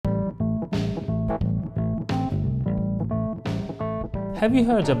Have you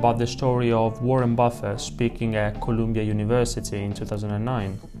heard about the story of Warren Buffett speaking at Columbia University in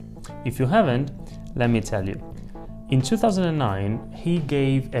 2009? If you haven't, let me tell you. In 2009, he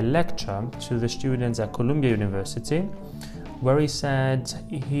gave a lecture to the students at Columbia University where he said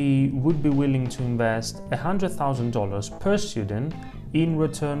he would be willing to invest $100,000 per student in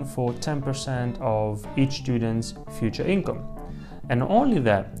return for 10% of each student's future income. And not only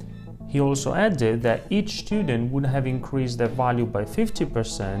that, he also added that each student would have increased their value by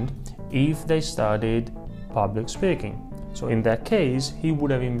 50% if they studied public speaking. So in that case, he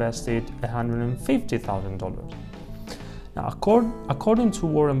would have invested $150,000. Now, according to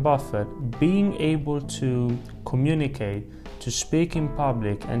Warren Buffett, being able to communicate, to speak in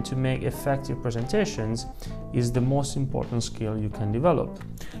public, and to make effective presentations is the most important skill you can develop.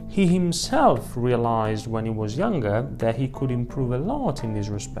 He himself realized when he was younger that he could improve a lot in this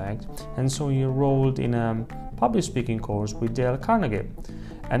respect, and so he enrolled in a public speaking course with Dale Carnegie.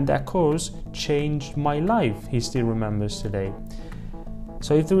 And that course changed my life, he still remembers today.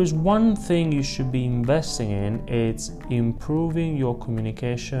 So if there is one thing you should be investing in, it's improving your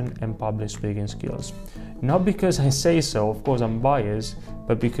communication and public speaking skills. Not because I say so, of course I'm biased,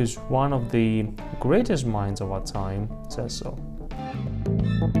 but because one of the greatest minds of our time says so.